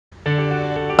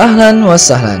Ahlan wa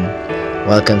sahlan.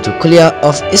 Welcome to Kuliah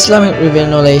of Islamic Revealed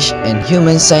Knowledge and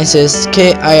Human Sciences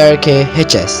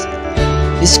KIRKHS.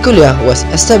 This kuliah was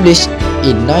established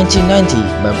in 1990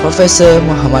 by Professor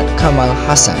Muhammad Kamal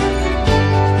Hassan.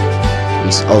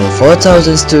 With over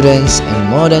 4,000 students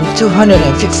and more than 250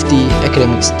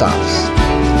 academic staffs.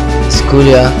 This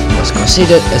kuliah was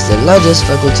considered as the largest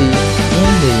faculty in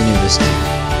the university.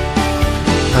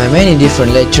 By many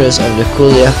different lecturers of the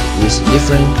kuliah with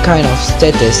different kind of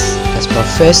status as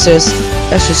professors,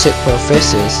 associate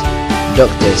professors,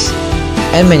 doctors,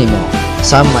 and many more.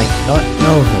 Some might not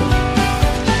know her.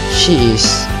 She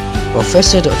is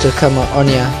Professor Dr. Kamar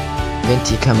Oniah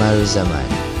binti Kamar Zaman.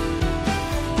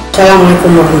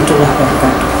 Assalamualaikum warahmatullahi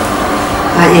wabarakatuh.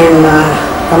 I am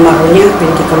Kamar Oniah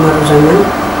binti Kamar Zaman.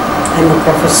 I'm a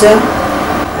professor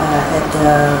at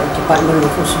the Department of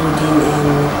Usuluddin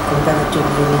and Comparative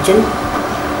Religion.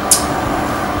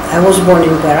 I was born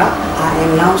in Perak. I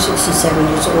am now 67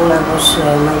 years old.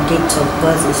 My date of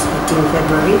birth is 18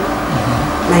 February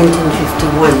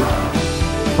 1951.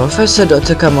 Professor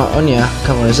Dr. Kamar Oniah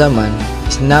Kamar Zaman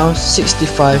is now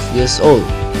 65 years old.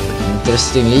 But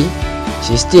interestingly,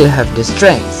 she still has the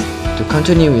strength to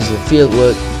continue with the field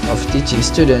work of teaching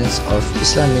students of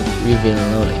Islamic revealed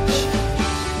knowledge.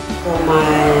 For my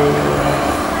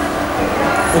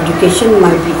education,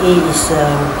 my BA is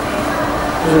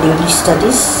in English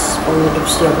Studies from the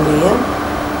University of Malaysia.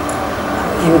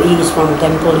 MA is from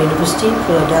Temple University,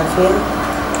 Philadelphia,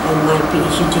 and my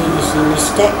PhD is in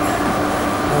ISTEC.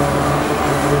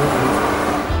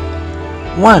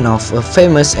 One of a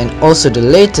famous and also the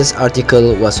latest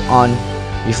article was on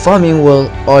Reforming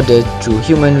World Order Through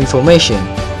Human Reformation,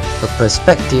 a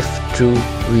Perspective Through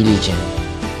Religion.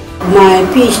 My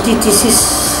PhD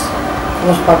thesis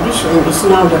was published and is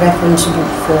now the reference book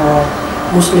for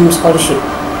Muslim scholarship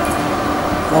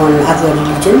on other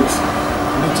religions.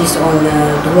 It is on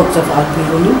the works of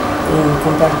Al-Biruni in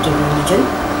comparative religion.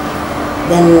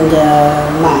 Then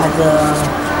my other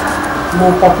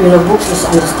more popular book is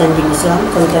Understanding Islam,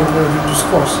 Contemporary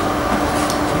Discourse.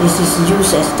 This is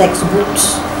used as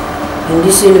textbooks in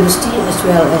this university as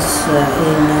well as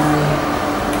in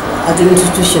other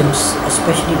institutions,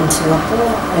 especially in Singapore,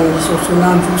 and is also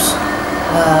now used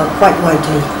quite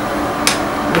widely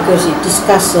because it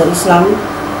discusses Islam,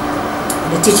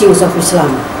 the teachings of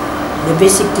Islam, the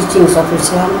basic teachings of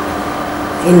Islam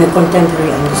in a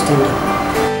contemporary understanding.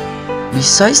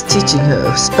 Besides teaching her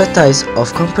expertise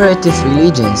of comparative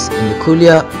religions in the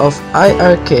kuliah of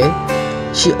IRK,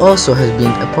 she also has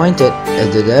been appointed as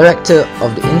the director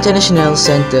of the International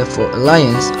Center for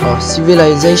Alliance of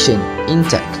Civilization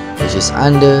 (INTAC), which is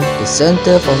under the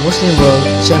Center for Muslim World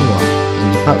Cemwa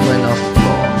in Department of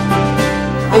Law.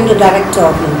 I'm the director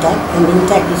of INTAC, and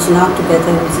INTAC is now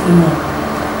together with IMO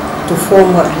to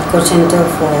form what we call Center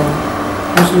for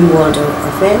Muslim World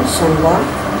Affairs, Cemwa.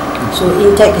 So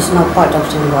INTAC is now part of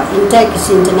Cemwa. INTAC is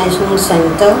International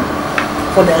Center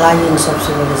for the Alliance of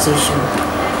Civilization.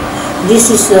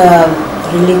 This is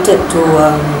related to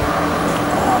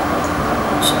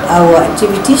our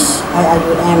activities,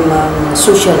 IIUM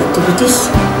social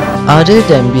activities. Other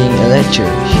than being a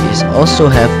lecturer, she is also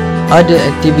have other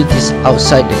activities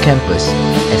outside the campus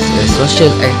as a social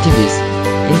activist,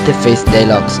 interfaith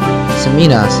dialogues,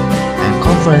 seminars, and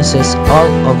conferences all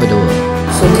over the world.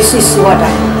 So this is what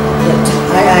that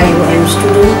IIUM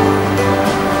student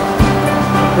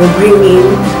will bring in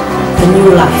a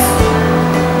new life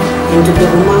into the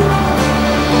Ummah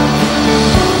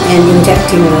and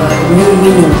injecting a new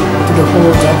meaning to the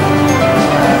whole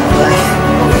life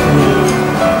of humanity.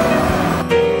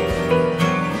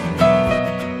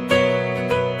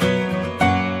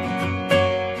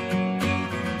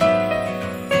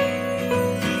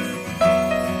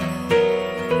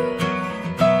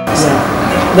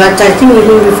 But I think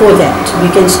even before that, we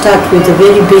can start with a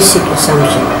very basic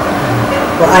assumption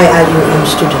for IIUM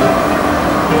student.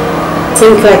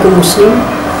 Think like a Muslim,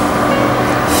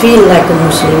 feel like a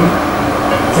Muslim,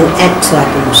 and act like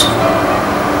a Muslim.